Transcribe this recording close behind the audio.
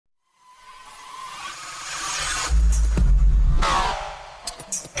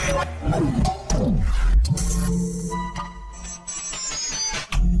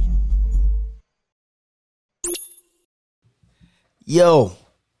Yo,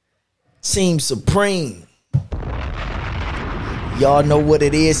 Team Supreme. Y'all know what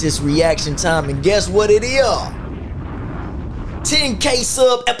it is. It's reaction time. And guess what it is? 10K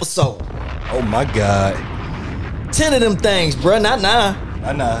sub episode. Oh my God. 10 of them things, bruh. Not 9.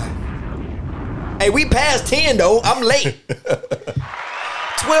 Not 9. Hey, we passed 10 though. I'm late.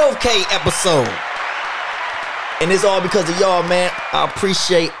 12K episode. And it's all because of y'all, man. I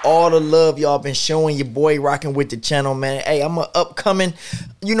appreciate all the love y'all been showing your boy rocking with the channel, man. Hey, I'm an upcoming,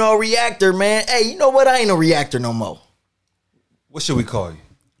 reactor, man. Hey, you know what? I ain't a reactor no more. What should we call you?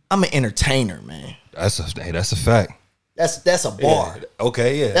 I'm an entertainer, man. That's a fact. That's a bar. Yeah.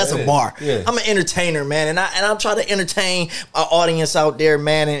 Okay, yeah. That's a bar. Yeah. I'm an entertainer, man, and I'm trying to entertain my audience out there,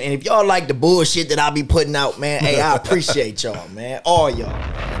 man. And if y'all like the bullshit that I be putting out, man, hey, I appreciate y'all, man. All y'all,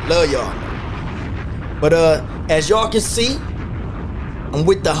 man. Love y'all, man. But as y'all can see, I'm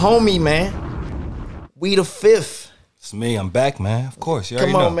with the homie, man. We the fifth. It's me. I'm back, man. Of course. You Come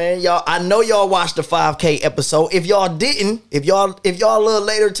already on, know. man. Y'all, I know y'all watched the 5K episode. If y'all didn't, if y'all a little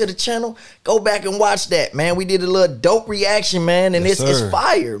later to the channel, go back and watch that, man. We did a little dope reaction, man, and Yes, it's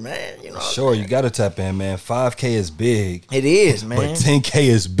fire, man. You know. Sure, you gotta tap in, man. 5K is big. It is, man. But 10K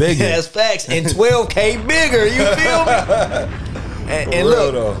is bigger. That's facts. And 12K bigger. You feel me? And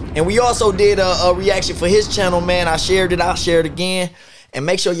look, and we also did a reaction for his channel, man. I shared it. I'll share it again. And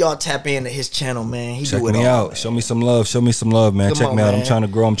make sure y'all tap into his channel, man. He Check do it me all, out. man. Show me some love. Show me some love, man. Come Check on, me out. man. I'm trying to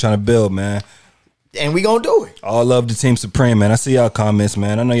grow. I'm trying to build, man. And we gonna do it. All love to Team Supreme, man. I see y'all comments,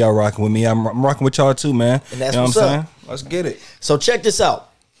 man. I know y'all rocking with me. I'm rocking with y'all too, man. And that's you know what's what I'm up. saying? Let's get it. So check this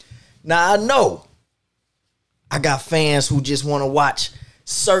out. Now I know I got fans who just want to watch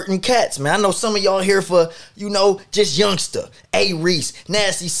certain cats, man. I know some of y'all here for, just Youngster, A. Reese,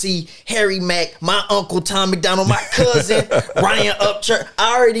 Nasty C, Harry Mack, my uncle Tom McDonald, my cousin Ryan Upchurch.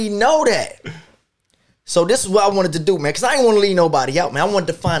 I already know that. So this is what I wanted to do, man, because I didn't want to leave nobody out, man. I wanted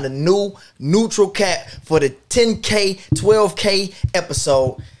to find a new neutral cat for the 10K, 12K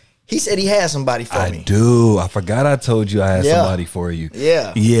episode. He said he had somebody for me. I do. I forgot I told you I had somebody for you.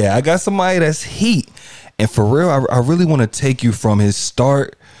 Yeah. Yeah, I got somebody that's heat. And for real, I really want to take you from his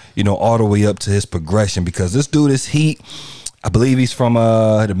start, all the way up to his progression, because this dude is heat. I believe he's from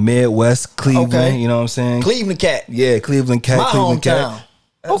the Midwest, Cleveland. Okay. You know what I'm saying? Cleveland cat. Yeah, Cleveland cat. My Cleveland hometown. cat.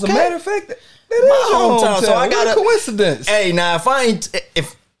 As a matter of fact, that My is your hometown. So I What got a coincidence. Hey, now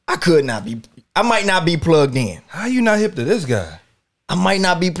if I could not be, I might not be plugged in. How you not hip to this guy? I might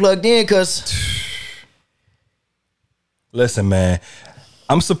not be plugged in because Listen, man,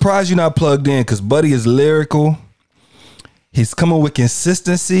 I'm surprised you're not plugged in, because Buddy is lyrical. He's coming with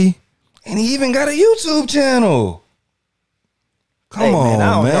consistency, and he even got a YouTube channel. Come on, man,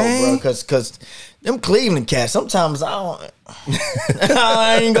 I don't man. know, bro, because them Cleveland cats, sometimes I don't.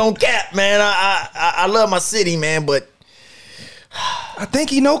 I ain't gonna cap, man. I love my city, man, but I think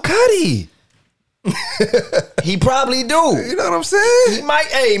he know Cuddy. he probably do. You know what I'm saying? He might.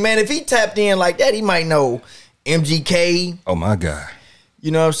 Hey, man, if he tapped in like that, he might know MGK. Oh my God. You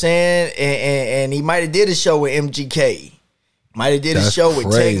know what I'm saying? And he might have did a show with MGK. Might have did a show with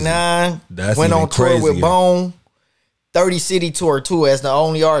Tech crazy. Nine. That's went even on tour with crazier. Bone. 30 City Tour too as the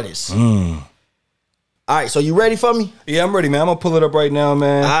only artist. All right, so you ready for me? Yeah, I'm ready, man. I'm gonna pull it up right now,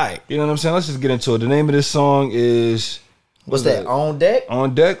 man. All right. You know what I'm saying? Let's just get into it. The name of this song is What's that? On Deck?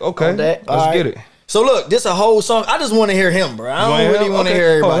 On Deck. Okay. On Deck. All Let's right. get it. So look, this a whole song. I just want to hear him, bro. I don't really want to hear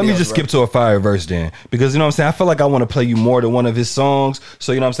everybody Let me else, just bro. skip to a fire verse then, because you know what I'm saying. I feel like I want to play you more than one of his songs.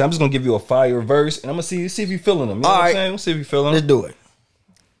 So you know what I'm saying. I'm just gonna give you a fire verse, and I'm gonna see if you feeling them. You know All what right. I'm saying? We'll see if you feeling Let's them. do it.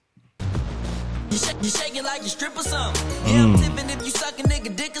 You shaking like you strip or something. Yeah, I'm tipping if you suck a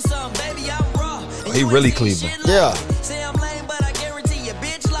nigga dick or something. Baby, I'm raw. And he you really ain't seen Cleveland. shit Yeah. like it. Say I'm lame, but I guarantee your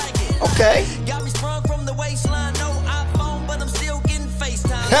bitch like it. Okay. Got me sprung from the waistline. No iPhone, but I'm still getting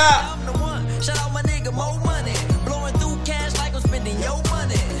FaceTime. Ha! I'm the one. Shout out my nigga, more money. Blowing through cash like I'm spending your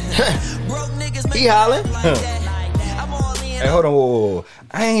money. Broke niggas make He hollering. like that. I'm all in. Hey, hold on, whoa.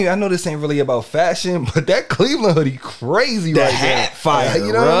 I know this ain't really about fashion, but that Cleveland hoodie crazy The right hat there. fire.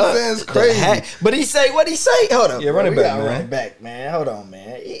 You know what I'm saying? It's The crazy. hat. But he say, what he say? Hold on. Yeah, run it We back, gotta man. Run it back, man. Hold on,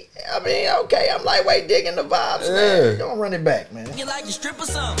 man. Okay, I'm lightweight digging the vibes, Yeah. man. Don't run it back, man. You like you strip or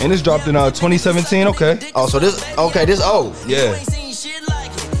something. And it's dropped in 2017. Okay. Oh, so this old. You Yeah. ain't seen shit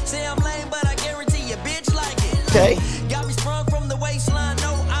like it. Say I'm lame, but I guarantee your bitch like it. Okay. Got me sprung from the waistline,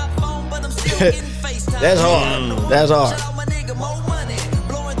 no iPhone, but I'm still getting FaceTime. That's hard. That's hard. Shout out my nigga, more money.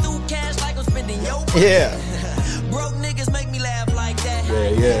 Blowing through cash like I'm spending your money. Yeah. Broke niggas make me laugh like that.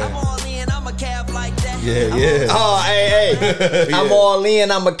 Yeah. I'm all in, I'm a calf like that. Yeah. Oh, hey. Yeah. I'm all in.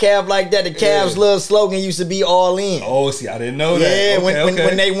 I'm a Cavs like that. The Cavs' little slogan used to be all in. Oh, see, I didn't know that. Yeah, Okay,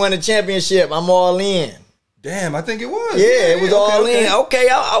 when they won the championship, I'm all in. Damn, I think it was. Yeah, it was all okay. in. Okay,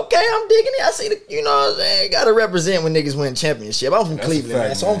 I'm digging it. I see the, you know what I'm saying? Gotta represent when niggas win championship. I'm from That's a Cleveland, fact,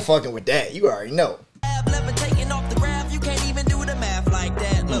 man, so man. I'm fucking with that. You already know. Levitating off the graph, you can't even do the math like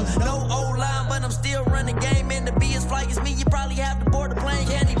that. Look, no O-line, but I'm still running game. And to be as fly as me, you probably have to board the plane.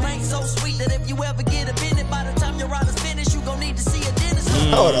 Candy paint so sweet that if you ever get offended, by the time your ride is finished, you gon' need to see a dentist.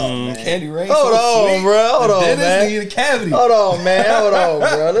 Hold on, man. Candy Rain. Hold so on, sweet. bro. Hold The on, dentist man. need a cavity. Hold on, man. Hold on,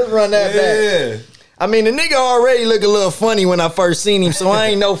 bro. Let's run that back. Yeah. I mean, the nigga already look a little funny when I first seen him, so I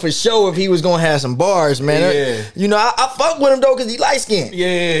ain't know for sure if he was gonna have some bars, man. Yeah. You know, I fuck with him though, cause he light skinned.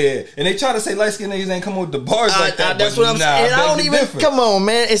 Yeah. And they try to say light skinned niggas ain't come with the bars like that. That's but what I'm nah, saying. I beg don't to even differ. come on,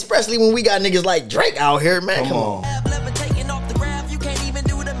 man. Especially when we got niggas like Drake out here, man. Come on. Levitating off the graph, you can't even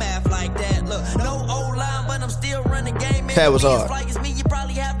do the math like that. Look, no O-line, but I'm still running game. And That was to be as hard. fly as me, you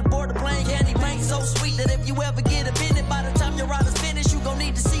probably have to board the plane. Candy paint so sweet that if you ever get offended, by the time your ride is finished, you gon'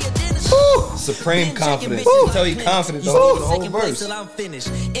 need to see a dentist. Supreme confidence. Ooh. Tell you confident the You whole, still the whole second place verse. till I'm finished.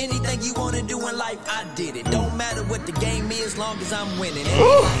 Anything you wanna do in life, I did it. Don't matter what the game is, long as I'm winning.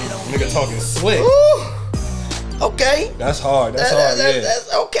 Nigga talking slick. Okay. That's hard. That's hard. Yeah.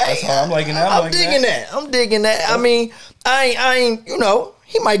 That's okay. That's hard. I'm liking that. I'm digging that. I'm digging that. I mean, I ain't, you know,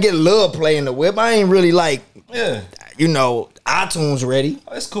 he might get a little play in the whip. I ain't really like, Yeah. you know, iTunes ready.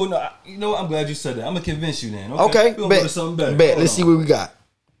 Oh, that's cool. No, you know what? I'm glad you said that. I'm gonna convince you then. Okay, We're gonna bet. go to something better. Bet. Hold Let's on. see what we got.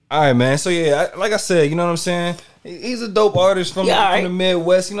 All right, man. So yeah, like I said, you know what I'm saying. He's a dope artist from, Yeah, all right. from the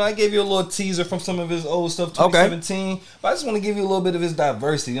Midwest. You know, I gave you a little teaser from some of his old stuff, 2017. But I just want to give you a little bit of his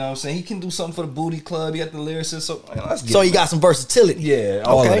diversity. You know what I'm saying? He can do something for the Booty Club. He got the lyricist. So man, let's get So it, he got some versatility. Yeah,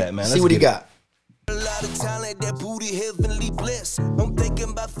 all of that, man. See Let's what he get it. got. A lot of talent, that booty heavenly blessed. I'm thinking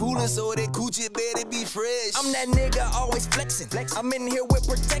about fooling, so that coochie better be fresh. I'm that nigga always flexing. I'm in here with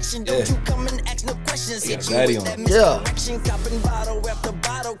protection. Don't Yeah. you come and ask no questions. Yeah, Hit you Daddy with on that it. Yeah. misdirection. Copping bottle after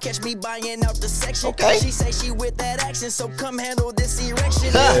bottle. Catch me buying out the section. Okay. She say she with that action, so come handle this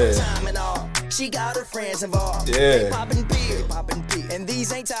erection. Yeah. Time and all. She got her friends involved. Yeah. They popping beer, and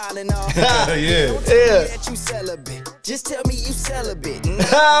these ain't Tylenol. Yeah. Don't tell Yeah. me that you celibate. Just tell me you celibate.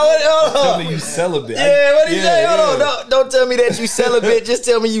 Hold Tell on. me you celibate. Yeah, what he Yeah, say? Hold on. yeah. Don't tell me that you celibate. Just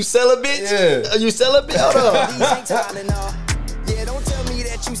tell me you celibate. Yeah. You celibate? Hold on. These ain't Tylenol. Yeah, don't tell me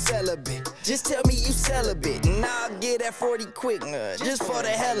that you celibate. Just tell me you celibate. And I'll get that 40 quick, just for the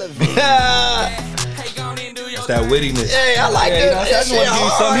hell of it. It's that wittiness. Hey, I like Yeah, you know, I that. just want to give you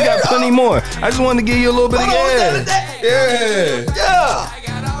something. You got plenty more. I just wanted to give you a little bit of yeah.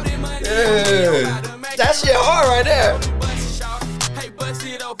 Yeah. That shit hard right there.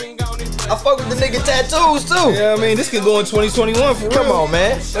 I fuck with the nigga tattoos too. Yeah, I mean, this can go in 2021 for real. Come on,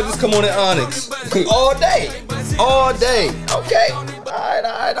 man. Let this come on in Onyx. All day. All day. Okay. All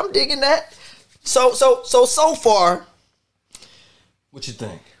right. I'm digging that. So far, What you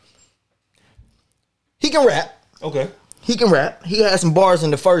think? he can rap. Okay. He can rap. He had some bars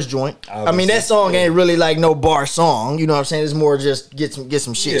in the first joint. I mean, Obviously, that song yeah. ain't really like no bar song. You know what I'm saying? It's more just get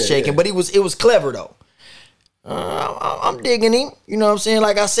some shit Yeah, shaking. yeah. But it was clever though. I'm digging him. You know what I'm saying?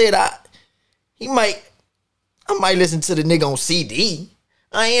 Like I said, I might listen to the nigga on CD.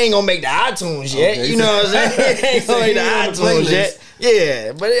 I ain't gonna make the iTunes yet. Okay, You know what I'm saying? ain't gonna make the He on the iTunes playlist. yet.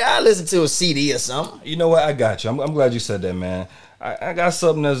 Yeah, but I listen to a CD or something. You know what? I got you. I'm glad you said that, man. I got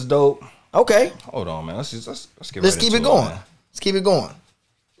something that's dope. Okay, Hold on, man. Let's get let's right keep into it going. man. Let's keep it going.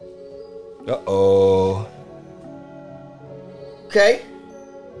 Uh-oh. Okay,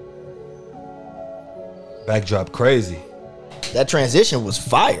 Backdrop crazy. that transition was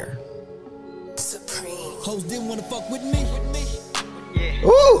fire. Hoes didn't wanna fuck with me.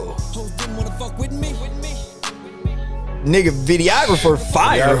 Ooh. Hoes didn't wanna fuck with me. Nigga, videographer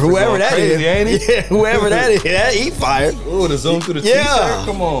fire. Videographer Whoever going that crazy, is. ain't he? Yeah, whoever that is. That, he fired. Ooh, the zoom through the Yeah. t-shirt.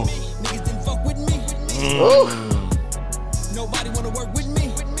 Come on. Niggas didn't fuck with me. Ooh. Nobody wanna work with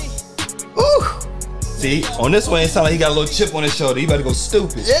me. Ooh. See, on this one, it sound like he got a little chip on his shoulder. He about to go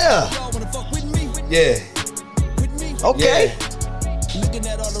stupid. Yeah. Y'all wanna fuck with me. Yeah. With me. Okay. Looking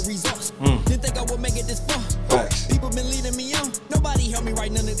at all the results. Didn't think I would make it this far. Facts. People been leading me on. Nobody helped me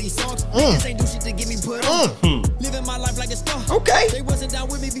write none of these songs. Niggas ain't do shit to get me put on. Living my life like a star. Okay. They wasn't down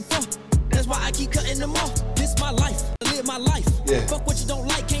with me before. That's why I keep cutting them off. This my life. I live my life. Yeah. Fuck what you don't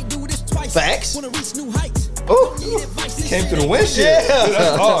like. Can't do this twice. Facts. Wanna reach new heights. Ooh. Need advice. This Came shit through the ain't windshield. Yeah. Dude,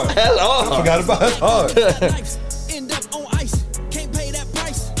 that's hard. That's hard. I forgot about it. Hard. Lives end up on ice. Can't pay that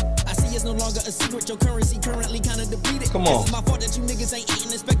price. I see it's no longer a a secret, your currency currently kinda depleted. Come on. It's my fault that you niggas ain't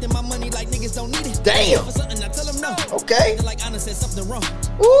eating, expecting my money like niggas don't need it. Damn. For something, I tell them no. Okay. They're like Anna said something wrong.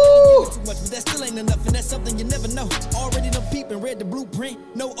 Ooh. Too much, but that still ain't enough, and that's something you never know. Already done peep and read the blueprint.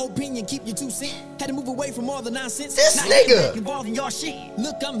 No opinion, keep you 2 cents. Had to move away from all the nonsense. This Now nigga. you get involved in y'all shit.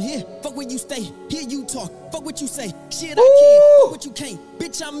 Look, I'm here. Fuck where you stay. Hear you talk. Fuck what you say. Shit, I Ooh. can. Fuck what you can't.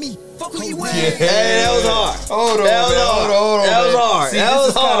 Bitch, I'm me. Fuck who you ain't. Hey, that was hard. Hold on, That was man. hard. Hold on, That was man. hard. See, That this was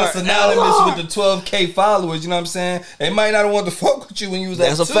is kind hard. of That was synonymous hard. with the 12K followers. You know what I'm saying? They might not want to fuck with you when you was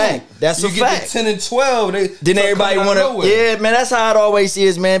That's at a 2. fact. That's you a get fact. to 10 and 12. They Then start everybody coming out want of to, nowhere. yeah, man. That's how it always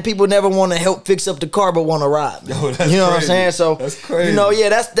is, man. People never want to help fix up the car, but want to ride. Yo, that's you know what I'm crazy. saying? So That's crazy. You know, yeah,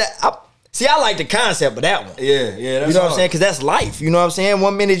 that's that. I like the concept of that one. Yeah, that's You know what I'm hard. saying? Because that's life. You know what I'm saying?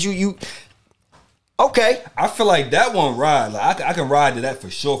 1 minute you. Okay. I feel like that one ride. Like I can ride to that for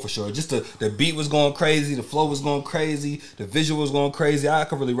sure, for sure. Just the beat was going crazy, the flow was going crazy, the visual was going crazy. I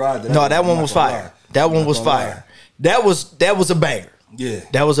could really ride to that. No, that I'm one not was gonna fire. lie. That I'm one not was gonna fire. lie. That was a banger. Yeah.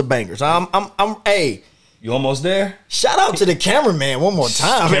 That was a banger. So I'm hey, You almost there? shout out to the cameraman one more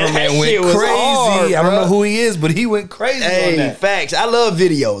time. man. That Cameraman went shit crazy. was hard, I don't bruh. know who he is, but he went crazy on Hey, that. facts. I love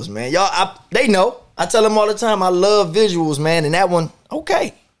videos, man. Y'all, they know. I tell them all the time. I love visuals, man. And that one,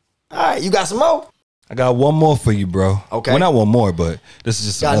 okay. All right, you got some more? I got one more for you, bro. Okay. Well, not one more, but this is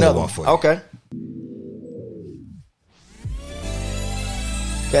just Got another another one for you. Okay.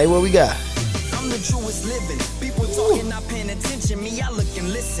 Okay, what we got? I'm the truest living. People talking, not paying attention. Me, I look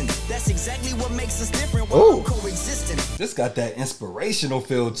and listen. That's exactly what makes us different. While Ooh. I'm coexisting. This got that inspirational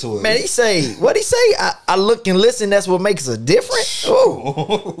feel to it. Man, what'd he say? I look and listen, that's what makes us different? Ooh.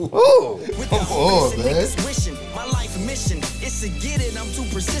 Ooh. With the on, hopeless and man. niggas wishing. My life mission is to get it. I'm too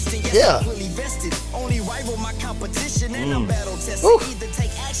persistent. Yes, Yeah. I'm fully vested. Only rival my competition. And I'm battle tested. Ooh. Either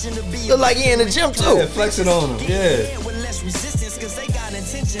take action to be Look like he in the gym, too. Yeah, flexing on him. Yeah. With less resistance, cause they got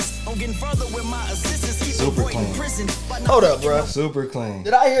intentions. I'm getting further with my assistants. Keep Super avoiding clean. prison. But Hold up, bro. Super clean.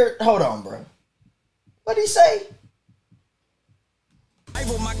 Did I hear? Hold on, bro. What'd he say?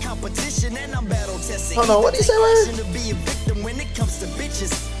 rival my competition and I'm battle tested. Hold on, what'd he say, Either man? take action to be a victim when it comes to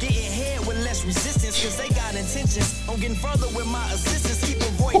bitches. Getting head with less resistance, cause they got intentions. I'm getting further with my assistants. Keep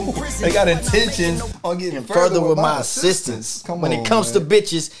avoiding prison. They got but not intentions making on getting Further with my assistance. Come when on, it comes man. to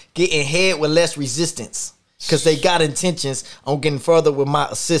bitches, getting head with less resistance. Because they got intentions on getting further with my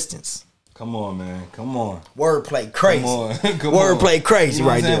assistance. Come on, man. Come on. Wordplay crazy. Come on. Come Wordplay on. crazy You know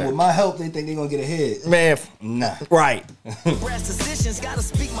what right I'm saying? there. With my help, they think they're going to get ahead. Man, Nah. right. brass decisions, gotta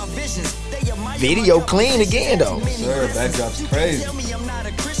speak my visions. They admire Video my clean conversations. again, though. Too many Sir, blessings. backdrop's You crazy. can't tell me I'm not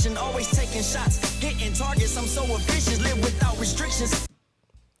a Christian, always taking shots, hitting targets. I'm so efficient, live without restrictions.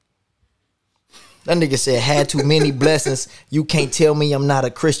 That nigga said, had too many blessings. You can't tell me I'm not a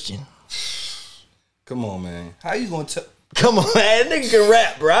Christian. Come on, man. How you going to tell? Come on, man. That nigga can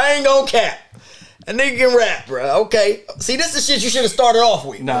rap, bro. I ain't gonna cap. That nigga can rap, bro. Okay. See, this is shit you should have started off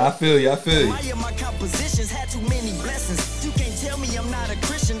with. Nah, I feel you. I feel you. Admire my compositions, had too many blessings. You can't tell me I'm not a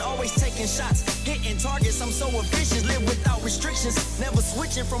Christian, always taking shots, hitting targets. I'm so efficient, live without restrictions, never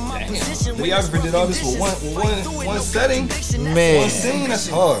switching from my position. The videographer did all this with one setting? Man. One scene? That's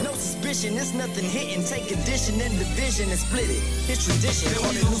hard. No suspicion, it's nothing hitting. Take addition and division and split it. It's tradition,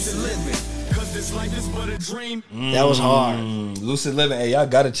 call it lucid living. Cause this life is but a dream. That was hard. Lucid Living. Hey, y'all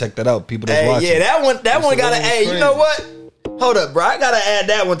got to check that out. People that's Hey, watching. yeah, that one Lucid gotta, Living was hey, you crazy. know what? Hold up, bro. I gotta add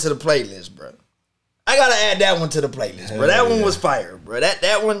that one to the playlist, bro. I gotta add that one to the playlist, bro. Hell That one yeah. was fire, bro.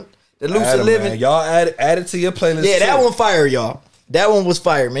 That one, the Lucid Adam, Living. man. Y'all add it to your playlist. Yeah, that too. one fire, y'all. That one was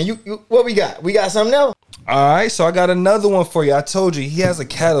fire, man. You what we got? We got something else? All right, so I got another one for you. I told you he has a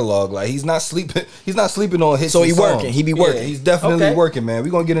catalog. Like he's not sleeping. He's not sleeping on hits. So and he songs. working. He be Yeah, working. he's definitely Okay. working, man. We're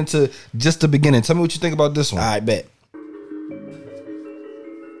gonna get into just the beginning. Tell me what you think about this one. All right, bet.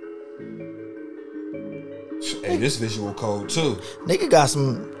 Hey, this visual code too. Nigga got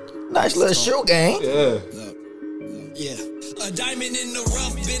some nice little shoe game. Yeah. Yeah. A diamond in the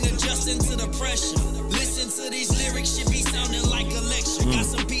rough, been adjusting to the pressure. Listen to these lyrics, should be sounding like a lecture. Got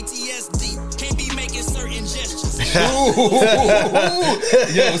some PTSD, can't be making certain gestures.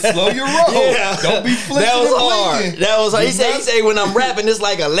 Yo, slow your roll. Yeah. Don't be flipping. That was and hard. blinking. That was hard. He Do say when I'm rapping, it's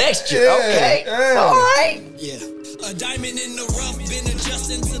like a lecture. Yeah, Okay. yeah. All right. Yeah. A diamond in the rough, been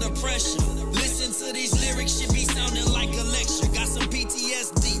adjusting to the pressure. Listen to these lyrics, should be sounding like a lecture. Got some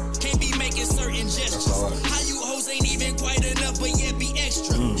PTSD, can't be making certain gestures. How you hoes ain't even quite enough, but yet be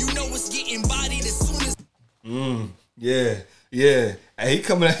extra. You know it's getting bodied as soon as. Yeah, yeah. Hey, he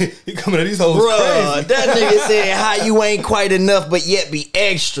coming at these hoes Bruh, crazy. that nigga said how you ain't quite enough, but yet be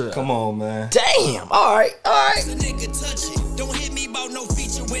extra. Come on, man. Damn. All right. All right. The nigga touch it. Don't hit me about no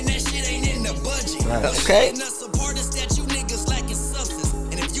feature when that shit ain't in the budget. Okay. And us support is that you niggas lacking substance.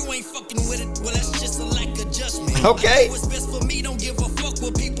 And if you ain't fucking fucking with it, well, that's just a lack of judgment. Okay. I do what's best for me, don't give a fuck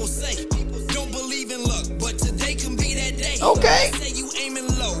what people say. Don't believe in luck, but today can be that day. Okay. Say you aiming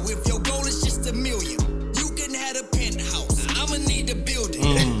low, if your goal is just $1 million, you can have a penthouse. I'ma need to build it.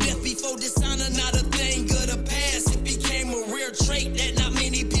 Death before dishonor, not a thing of the past. It became a rare trait that not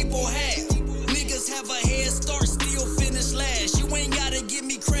many people have. Niggas have a head start, still finish last. You ain't gotta give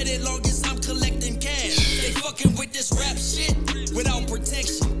me credit long as I'm collecting cash. They fucking with this rap shit without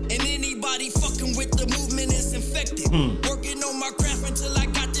protection. And anybody fucking with the movement is infected. Working on my craft until I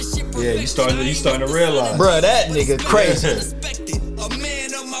got this shit perfected. Yeah, you starting to realize. Bruh, that nigga crazy. A man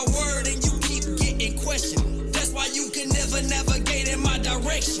of my word and you keep getting questioned. That's why you can never navigate in my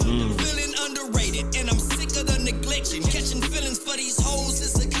direction. Feeling underrated and I'm sick of the neglection. Catching feelings for these hoes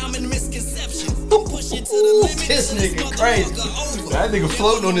is a common misconception. I'm pushing to the limit. This nigga crazy. That nigga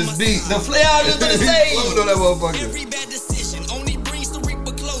floating on his beat. The flare out is gonna say. Floating on that motherfucker. Every bad decision only brings the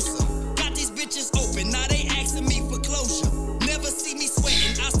reaper closer. Got these bitches open, now they asking me for closure. Never see me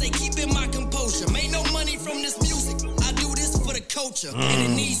sweating, I stay keeping my composure. Made no money from this music, I do this for the culture, and it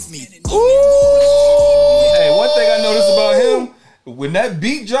needs me. Hey, one thing I noticed about him, when that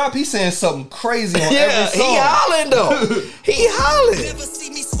beat drop, he saying something crazy on Yeah, every song. he hollering though. He hollering. Never see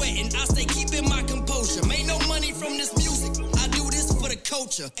me sweating, I stay keeping my composure. Made no money from this music, I do this for the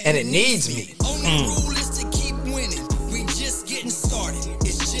culture, And it needs me. Only rule is to keep winning. We just getting started.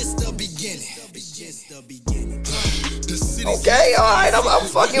 It's just the beginning. Just the beginning. Okay, all right, I'm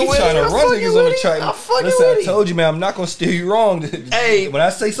fucking He with trying it. to I'm run fucking niggas on the with it. track. I'm fucking Listen, with I it. told you, man, I'm not gonna steer you wrong. Hey. When I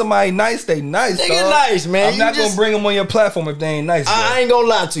say somebody nice, they nice. Nigga dog. nice, man. I'm You not just- gonna bring them on your platform if they ain't nice. I bro. ain't gonna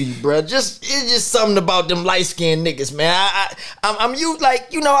lie to you, bro. It's just something about them light skinned niggas, man. I'm you like,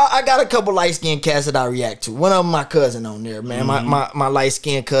 you know, I got a couple light skinned cats that I react to. One of them, my cousin on there, man. My light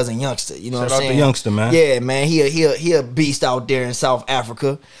skinned cousin, youngster. You know Shout what out I'm to saying? Youngster, man. Yeah, man. He a beast out there in South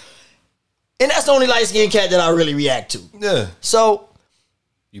Africa, and that's the only light skinned cat that I really react to. Yeah, So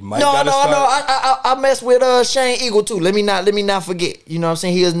you might. no, gotta no, start, no. I mess with Shane Eagle too. Let me not forget. You know what I'm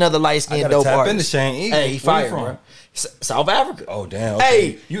saying? He is another light I skinned gotta dope tap artist. into Shane Eagle. Hey, he Where you fired, from? bro. South Africa. Oh damn. Okay.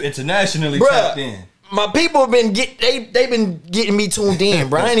 Hey. You internationally Bruh, tapped in. my people have been they been getting me tuned in,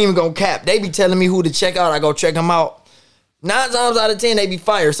 bro. I ain't even gonna cap. They be telling me who to check out. I go check them out. 9 times out of 10, they be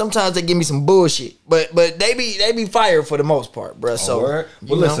fired. Sometimes they give me some bullshit, but they be fired for the most part, bro. So, Word? you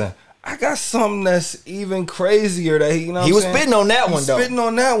Well, know. listen, I got something that's even crazier. That you know, He what was I'm saying? spitting on that He one, though. Spitting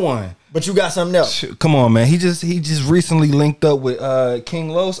on that one. But you got something else. Shoot, come on, man. He just recently linked up with King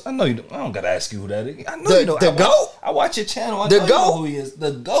Los. I know you. I don't gotta ask you who that is. I know you know. The GOAT? I watch your channel. I The know you know GOAT? who he is.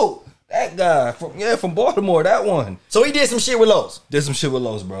 The GOAT. That guy from Baltimore. That one So he did some shit with Los, did some shit with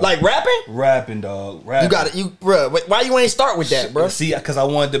Los, bro. like rapping. rapping, dog. Rapping. You got it, bro. Why you ain't start with that, bro? See, because I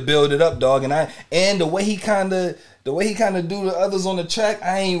wanted to build it up, dog, and the way he kind of do the others on the track,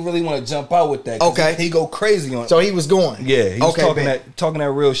 I ain't really want to jump out with that. 'cause Okay. he go crazy on. So he was going. yeah, he was okay, talking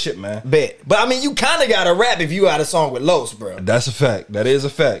that real shit, man. bet. But I mean, you kind of got to rap if you got a song with Los, bro. That's a fact. That is a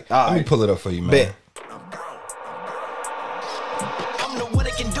fact. All Let me right. pull it up for you, man. Bet. I'm the one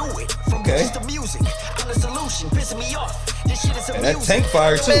that can do it. From Okay. just the music, I'm the solution. Pissing me off. This shit is And that amusing. tank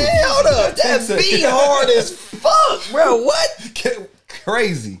fire too. Man, hold up. That Tank- beat hard as fuck, bro. What?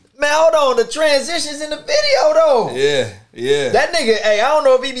 Crazy. Man, hold on. The transitions in the video, though. Yeah. That nigga, hey, I don't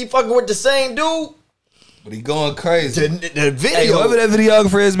know if he be fucking with the same dude. But he going crazy. The video. Hey, whoever that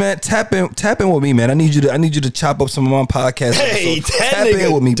videographer is, man, tap in with me, man. I need you to chop up some of my podcast. Hey, episodes. that Tap nigga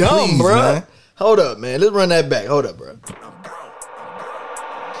in with me, dumb, please, bro. man. Hold up, man. Let's run that back. Hold up, bro.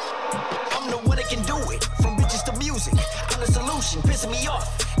 I'm the one that can do it. From bitches to music, I'm the solution. Pissing me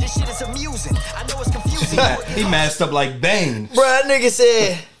off. This shit is amusing. I know it's confusing. He masked up like Bane. Bro, that nigga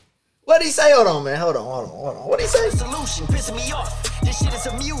said, what'd he say? Hold on, man. Hold on. What'd he say? Solution. Pissing me off. This shit is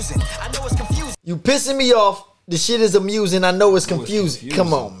amusing. I know it's confusing. You pissing me off. The shit is amusing. I know it's confusing.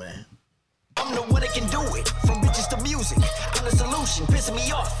 Come on, man. I'm the one that can do it. From bitches to music, I'm the solution. Pissing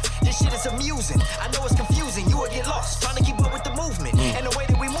me off. This shit is amusing. I know it's confusing. You will get lost trying to keep up with the movement and the way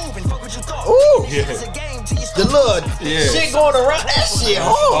that we moving. Fuck what you thought. Ooh. This shit is a game till you The start little Yeah. shit going around. That shit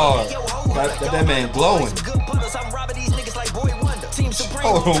hard. Got that man glowing. Good putters, I'm robbing these niggas like Boy Wonder. Team Supreme.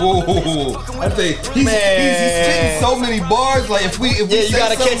 Oh, whoa. I think he's spitting so many bars. Like if we Yeah, you say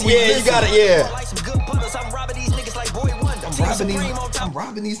gotta something, catch. we Yeah, you listen. gotta. Yeah. Like some good putters, I'm robbing these niggas like Boy Wonder. I'm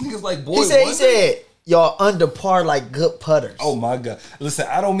robbing these niggas like boy. He said. Wonder. Y'all under par like good putters. Oh my god! Listen,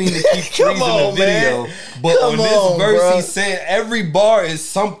 I don't mean to keep Come freezing on, the video, man. but Come on this on, verse, bruh. he's saying every bar is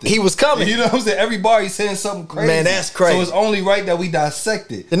something. He was coming. You know what I'm saying? Every bar he's saying something crazy. Man, that's crazy. So it's only right that we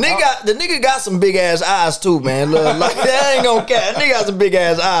dissect it. The nigga got some big ass eyes too, man. Look, like that ain't gonna cat. That nigga got some big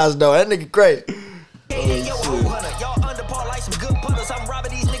ass eyes though. That nigga crazy. Yo, y'all under par like some good putters. I'm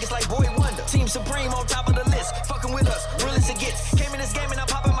robbing these niggas like Boy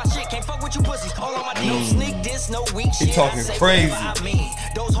ain't He shit. talking I say crazy. whatever I mean.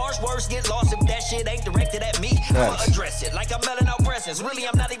 Those harsh words get lost if that shit ain't directed at me. I'ma Nice. address it like I'm melting out presents. Really,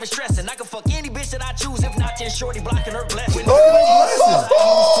 I'm not even stressing. I can fuck any bitch that I choose. If not, then shorty blocking her blessing.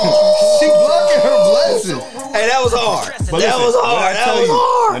 She blocking her blessing. Hey, that was hard. But That listen, was when hard. I That tell was you,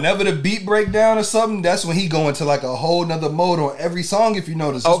 hard. whenever the beat break down or something, that's when he go into like a whole nother mode on every song. If you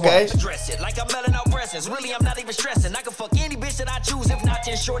notice, Just Okay. watch. Address it like I'm melting out presents. Really, I'm not even stressing. I can fuck any bitch that I choose. If not,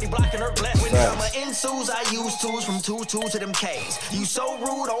 then shorty blocking her blessing. When Facts. drama ensues, I use tools from 2-2 to them K's. You so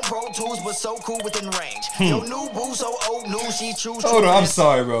rude on Pro Tools, but so cool within range. Yo, new boo, so old news, she choose. Hold on, I'm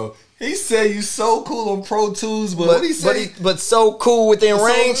sorry, bro. He said you so cool on Pro Tools, but what he say? but so cool within So-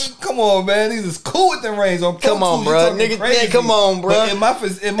 range. Come on, man. These is cool within range on Pro Come on, Tools, you bruh. talking Nigga, crazy. yeah, come on, bruh. But in my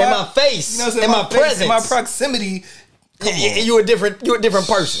face, you know what I'm saying? in my face, presence. in my proximity. Come on. You a different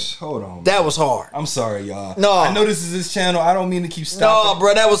person. Hold on. That was hard. I'm sorry, y'all. No. I know this is his channel. I don't mean to keep No, stopping.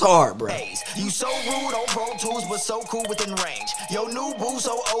 bro, that was hard, bro. You so rude on Pro Tools, but so cool within range. Yo, new boo,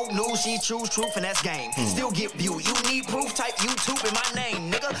 so old news, she choose truth and that's game. Still get view. You need proof, type YouTube in my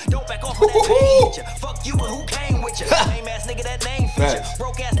name, nigga. Don't back off of that pain hit ya. Fuck you and who came with ya. Lame ass nigga, that name fit ya. Facts.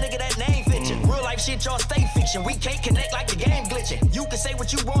 Broke ass nigga, that name fit ya. Real life shit, y'all stay fiction. We can't connect like the game glitching. You can say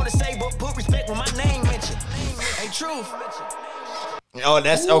what you want to say, but put respect when my name mentioned. Hey, truth. Oh,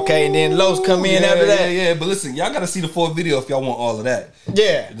 that's okay. And then Los come in after that. Yeah. But listen, y'all gotta see the full video if y'all want all of that.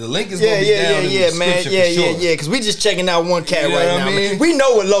 Yeah. The link is gonna be down in the description man. for Yeah, sure. yeah. Because we just checking out one cat You know right what I now, mean? man. We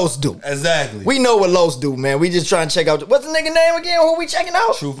know what Los do. Exactly. We know what Los do, man. We just trying to check out. What's the nigga name again? Who we checking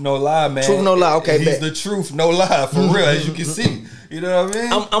out? Truth no lie, man. Truth no lie. Okay, He's bet. the truth no lie for real, as you can see. You know what I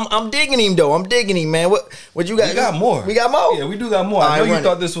mean? I'm digging him though. I'm digging him, man. What you got? We got more. We got more. Yeah, we do got more. All I know right, you run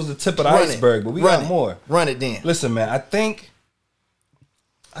thought it. this was the tip of the Run it. iceberg, but we Run got it. more. Run it then. Listen, man,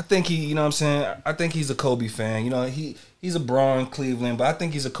 I think he, you know what I'm saying? I think he's a Kobe fan. You know, he's a Braun Cleveland, but I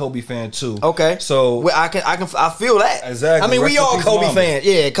think he's a Kobe fan too. Okay. So well, I feel that. Exactly. I mean, Rest we in all peace, Kobe Mamba. fans.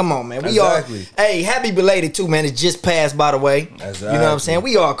 Yeah, come on, man. We Exactly. all. Hey, happy belated too, man. It just passed, by the way. Exactly. You know what I'm saying?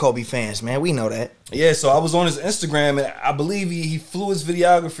 We all Kobe fans, man. We know that. yeah, so I was on his Instagram and I believe he flew his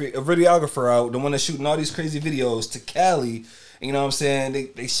videographer out, the one that's shooting all these crazy videos, to Cali. You know what I'm saying?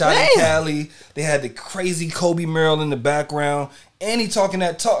 They shot in Damn. Cali. They had the crazy Kobe mural in the background. And he talking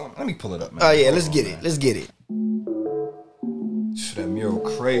that talk. Let me pull it up, man. Oh yeah, Hold let's on, get man. it. Let's get it. That mural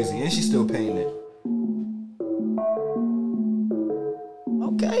crazy. And she's still painting it.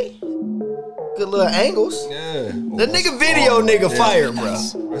 Okay. Good little angles. Yeah. The nigga video nigga fire, bro.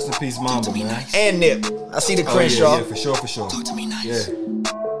 Rest in peace, Mamba, man. And Nip. I see the Oh, Crenshaw. yeah, for sure. Talk to me nice. Yeah.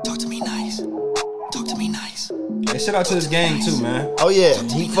 Talk to me nice. Talk to me nice. Hey, shout out to this gang too, man. Oh yeah,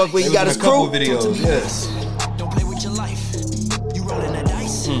 he fuck with. They He got was his in a couple crew. videos. Yeah. Don't play with your life. You rolling the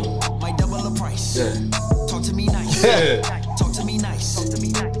dice. Might double the price. Yeah. Talk to me nice. Yeah. Talk to me nice. Talk to me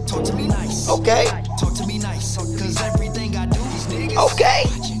nice. Talk to me nice. Okay. Talk to me nice. Cause everything I do, these niggas. Okay.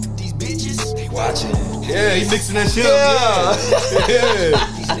 Watching. These bitches. They Watch it. Yeah, he mixing that shit Yeah. up. Yeah.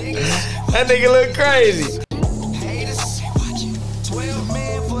 These niggas. That nigga look crazy. Haters. They watching. 12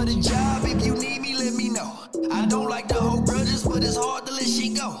 man for the job. If you need me, let me know. I don't like to hold grudges, but it's hard to let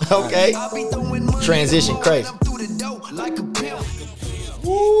shit go. Okay. I be throwing money Transition crazy. I'm through the door like a pimp.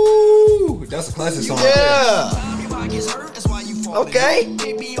 Woo! That's a classic song. Yeah. Time your pockets hurt, that's why you falling. Okay.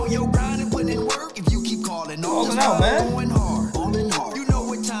 Can't be on your grind and put in work if you keep calling. Calling out, man. Going hard. Balling hard. You know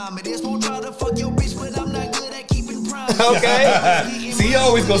what time it is. Won't try to fuck your bitch, but I'm not good at keeping promises. Okay. See, he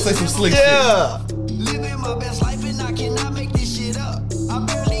always gonna say some slick shit. Yeah. Living my best life and I cannot make this shit up. I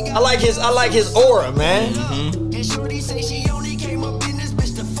barely got I like his aura, man. And shorty say she only came up in this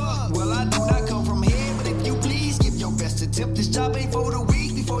bitch to fuck. Well, I do not come from here, but if you please give your best attempt. This job ain't for the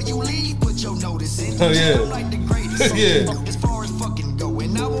week. Before you leave, put your notice in. Oh, yeah. I'm like the greatest. Yeah. As far as fucking go,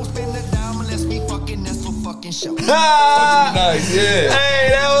 and I won't spend a dime unless we fucking. That's for fucking show. Ah, Nice, yeah. hey,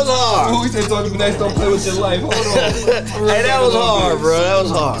 that was hard. Who he said talk to me nice, don't play with your life. Hold on. Hey, that was hard, bro. That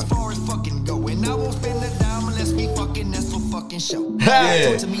was As hard. far as fucking go, and I won't spend a dime unless we fucking. That's for fucking show.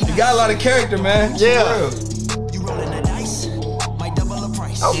 Yeah. He got a lot of character, man. For Yeah. real. You rolling the dice, might double the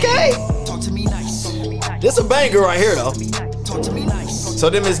price. Okay. Talk to me nice. This a banger right here, though. Talk to me nice. So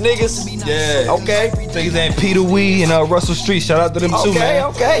them is niggas. Yeah. Okay. Niggas ain't Peter Wee and Russell Street. Shout out to them too, Okay, man.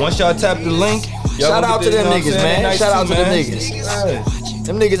 okay. Once y'all tap the link, y'all Shout gonna out get to this, them you know what I'm niggas, saying? man. Nice Shout out too, to them man. niggas. Yeah.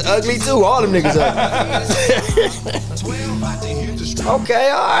 Them niggas ugly too. All them niggas ugly. Okay,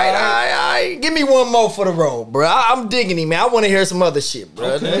 all right. Give me one more for the road, bro. I'm digging him, man. I want to hear some other shit, bro.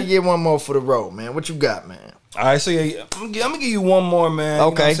 Okay. Let me get one more for the road, man. What you got, man? All right, so yeah, I'm gonna give you one more, man. You know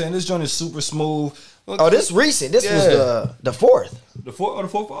what Okay. I'm saying? This joint is super smooth. Oh, this recent. This was Yeah. the 4th. The 4th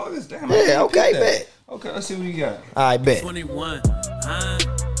of August? Damn. I Yeah, didn't okay, pick that. bet. Okay, let's see what you got. I bet. 21.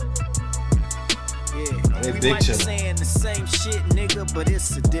 They We big might be chillin'. saying the same shit, nigga, but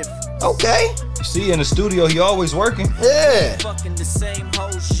it's a difference. Okay. You see, in the studio, he always working. Yeah. Fucking the same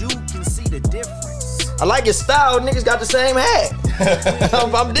hoes, you can see the difference. I like his style. Niggas got the same hat.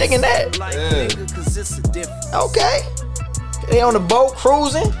 I'm digging that. Like, Yeah. nigga, cause it's a difference. Okay. They on the boat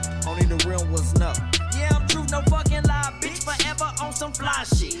cruising. Only the real ones know. Yeah, I'm true, no fucking lie, bitch. Forever on some fly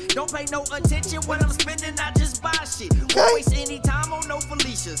shit. Don't pay no attention when I'm spending, I just buy shit. Won't waste any time on no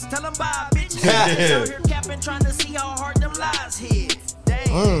Felicias. Tell them bye, bitch. Out here capping, trying to see how hard them lies hit.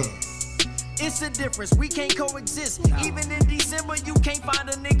 Damn. It's a difference, we can't coexist. Even in December, you can't find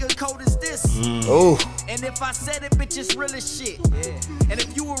a nigga cold as this. Ooh. And if I said it, bitch, it's real as shit. And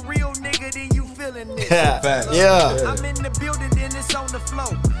if you a real nigga, then you feeling this. Facts. Yeah. I'm in the building, then it's on the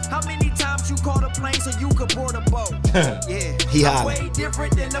floor. How many times you caught a plane so you could board a boat? Yeah, He I'm holla. way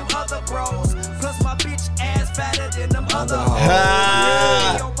different than them other bros. Plus my bitch ass fatter than them other hoes.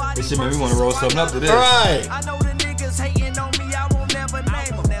 Ah. Your body This shit made me versus wanna roll so I something up to love this. it. Right. I know the niggas hating on me, I won't never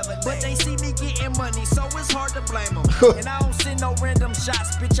name them. But they see me getting money, so it's hard to blame them. And I don't send no random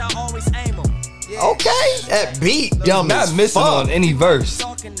shots, bitch, I always aim them. Yeah. Okay. That beat dumb Not as missing fuck. on any verse.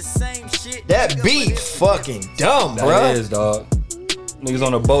 Talking the same shit. That nigga, beat but it's fucking dumb, That bruh. is, dog. Niggas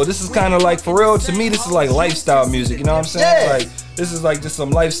on the boat. This is kind of like, for real, to me, this is like lifestyle music. You know what I'm saying? Yeah. Like, this is like just some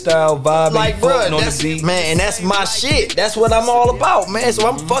lifestyle vibe. Like, floating bruh, on the that's, beat. man, and that's my shit. That's what I'm all about, man. So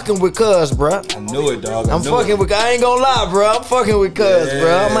I'm fucking with Cuz, bruh. I knew it, dog. I'm fucking with. I ain't gonna lie, bro. I'm fucking with Cuz, Yeah.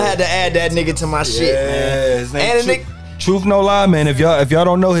 bro. I'm gonna have to add that nigga to my shit, man. His name And a Truth, Truth No Lie, man. If y'all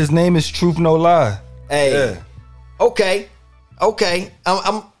don't know, his name is Truth No Lie. Hey, Yeah. okay.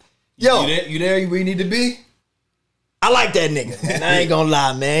 I'm yo. You there? You where you need to be? I like that nigga. Man. I ain't gonna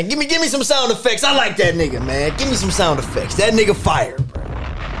lie, man. Give me some sound effects. I like that nigga, man. Give me some sound effects. That nigga fire, bro.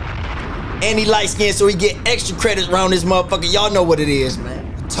 And he light skinned, so he get extra credits around this motherfucker. Y'all know what it is,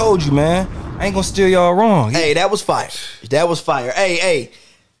 man. Told you, man. I ain't gonna steer y'all wrong. Hey, that was fire. That was fire. Hey.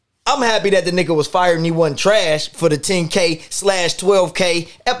 I'm happy that the nigga was fired and he wasn't trash for the 10K/12K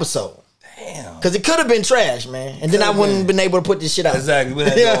episode. Damn. Cause it could have been trash, man. And then I wouldn't have been able to put this shit out. Exactly. We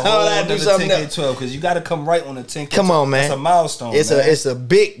had to Yeah, go a whole I had to do another something 10K else. 12 because you got to come right on the 10K. Come on, man. It's a milestone. It's man. a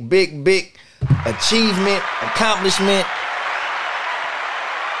big achievement, accomplishment.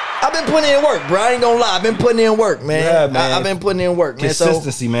 I've been putting in work, bro. I ain't gonna lie. I've been putting in work, man. Yeah, man. I've been putting in work, man.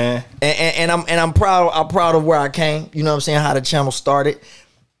 Consistency, man. And I'm proud. I'm proud of where I came. You know what I'm saying? How the channel started.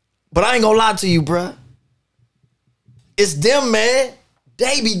 But I ain't gonna lie to you, bro. It's them, man.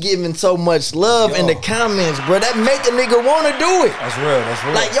 They be giving so much love in the comments, bro. That make a nigga wanna do it. That's real. That's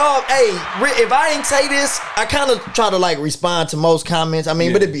real. Like, y'all, hey, if I ain't say this, I kind of try to like respond to most comments. I mean,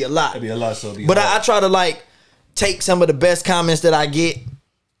 Yeah. but it'd be a lot. It'd be a lot, so it'd be But I hard. try to like take some of the best comments that I get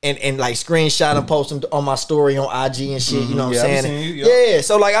and like screenshot and post them on my story on IG and shit. You know what Yeah, I be I'm saying? seeing you, yeah. Yeah.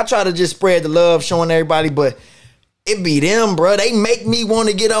 So like I try to just spread the love, showing everybody, but it be them, bro. They make me want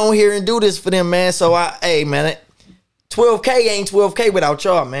to get on here and do this for them, man. So hey, man, 12K ain't 12K without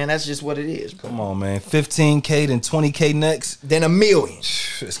y'all, man. That's just what it is, bro. Come on, man. 15K, then 20K next. Then 1 million.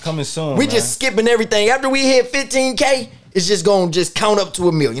 It's coming soon. We man. just skipping everything. After we hit 15K, it's just gonna just count up to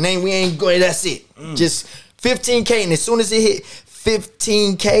 1 million. We ain't going. That's it. Just 15K, and as soon as it hit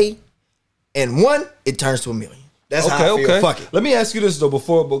 15K and 1, it turns to 1 million. That's how I feel. Fuck it. Let me ask you this though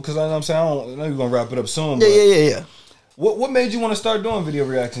before, because I know what I'm saying I know you're gonna wrap it up soon. But Yeah. What made you want to start doing video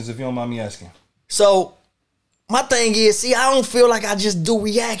reactions? If you don't mind me asking. So my thing is, see, I don't feel like I just do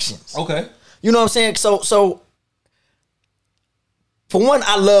reactions. Okay. You know what I'm saying? So for one,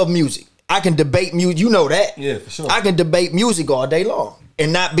 I love music. I can debate music. You know that. Yeah, for sure. I can debate music all day long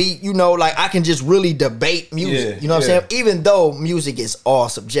and not be, like I can just really debate music. Yeah, You know what yeah. I'm saying? Even though music is all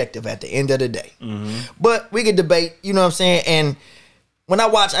subjective at the end of the day. Mm-hmm. But we can debate, you know what I'm saying? And when I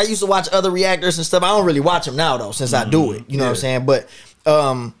used to watch other reactors and stuff. I don't really watch them now though, since I do it. You know what I'm saying? But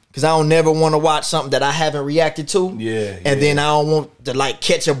because I don't never want to watch something that I haven't reacted to. Yeah, And then I don't want to like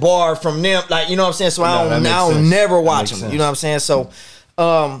catch a bar from them. Like, you know what I'm saying? So No, I that don't makes I don't sense. never That watch makes them. sense. You know what I'm saying? So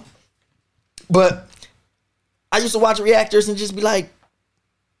but I used to watch reactors and just be like,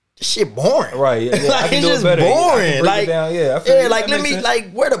 this shit boring. Right, yeah, I like can it's do it just better. I can boring. break it Like, down. Yeah, I feel you. like That let makes me sense.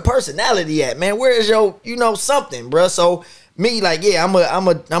 like where the personality at, man? Where is your, something, bruh? So me, like, yeah,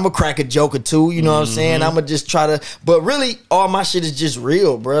 I'm a crack a joke or two, you know what I'm saying? Mm-hmm. I'ma just try to, but really all my shit is just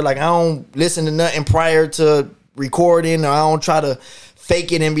real, bruh. Like I don't listen to nothing prior to recording, or I don't try to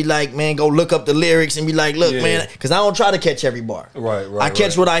fake it and be like, man, go look up the lyrics and be like, look, Yeah. man, because I don't try to catch every bar. Right, I catch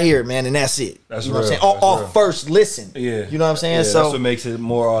right. what I hear, man, and that's it. That's you know real. what I'm saying? That's Off real. first listen. Yeah. You know what I'm saying? Yeah, So that's what makes it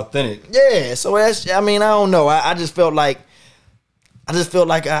more authentic. yeah, so that's, I mean, I don't know. I just felt like I just feel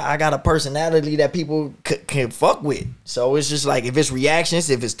like I got a personality that people can fuck with. So it's just like, if it's reactions,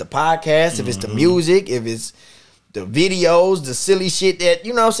 if it's the podcast, if it's the music, if it's the videos, the silly shit that,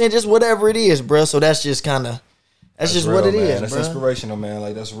 you know what I'm saying, just whatever it is, bro. So that's just kind of, that's just real, what it man. is, That's bro. inspirational, man.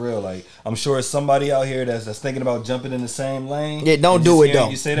 Like, that's real. Like, I'm sure it's somebody out here that's thinking about jumping in the same lane. Yeah, don't do it, though.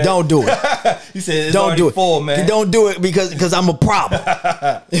 You say that? Don't do it. You said it's Don't already do it. full, man. Don't do it because I'm a problem.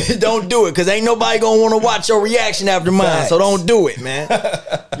 Don't do it because ain't nobody gonna want to watch your reaction after mine. Facts. So don't do it, man.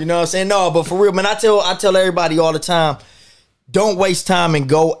 You know what I'm saying? No, but for real, man. I tell everybody all the time, don't waste time and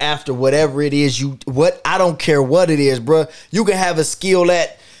go after whatever it is I don't care what it is, bro. You can have a skill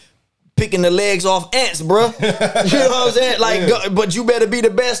at picking the legs off ants, bro. You know what I'm saying? Like, but you better be the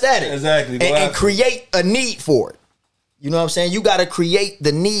best at it. Exactly. And create a need for it. You know what I'm saying? You got to create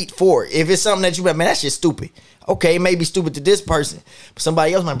the need for it. If it's something that you man, that shit's stupid. Okay, it may be stupid to this person, but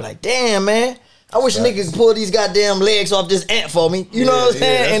somebody else might be like, damn, man, I wish a nigga could pull these goddamn legs off this ant for me. You know what I'm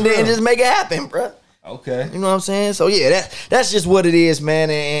saying? And then just make it happen, bro. Okay. You know what I'm saying? So yeah, that's just what it is, man.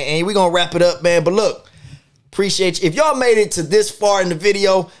 And we gonna wrap it up, man. But look, appreciate you. If y'all made it to this far in the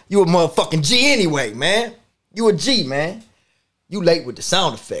video, you a motherfucking G anyway, man. You a G, man. You late with the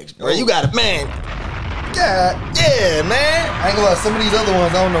sound effects, bro. You got it, man. God, yeah, man. I ain't gonna lie, some of these other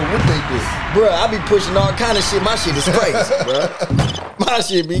ones, I don't know what they do. Bro, I be pushing all kind of shit. My shit is crazy, bro. My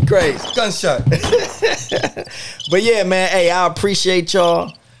shit be crazy. Gunshot. But yeah, man. Hey, I appreciate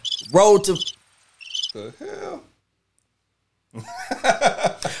y'all. Road to The hell?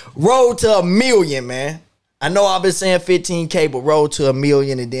 road to 1 million, man. I know I've been saying 15K, but road to 1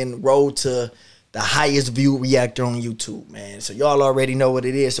 million, and then road to the highest viewed reactor on YouTube, man. So y'all already know what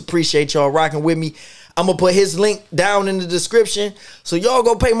it is. Appreciate y'all rocking with me. I'm going to put his link down in the description. So y'all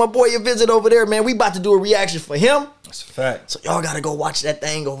go pay my boy a visit over there, man. We about to do a reaction for him. That's a fact. So y'all got to go watch that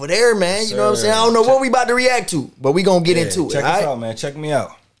thing over there, man. Yes, you know what I'm sir. saying? I don't know what we about to react to, but we going to get into it. Check all us right? out, man. Check me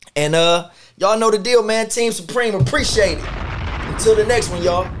out. And y'all know the deal, man. Team Supreme, appreciate it. Until the next one,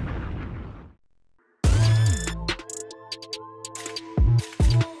 y'all.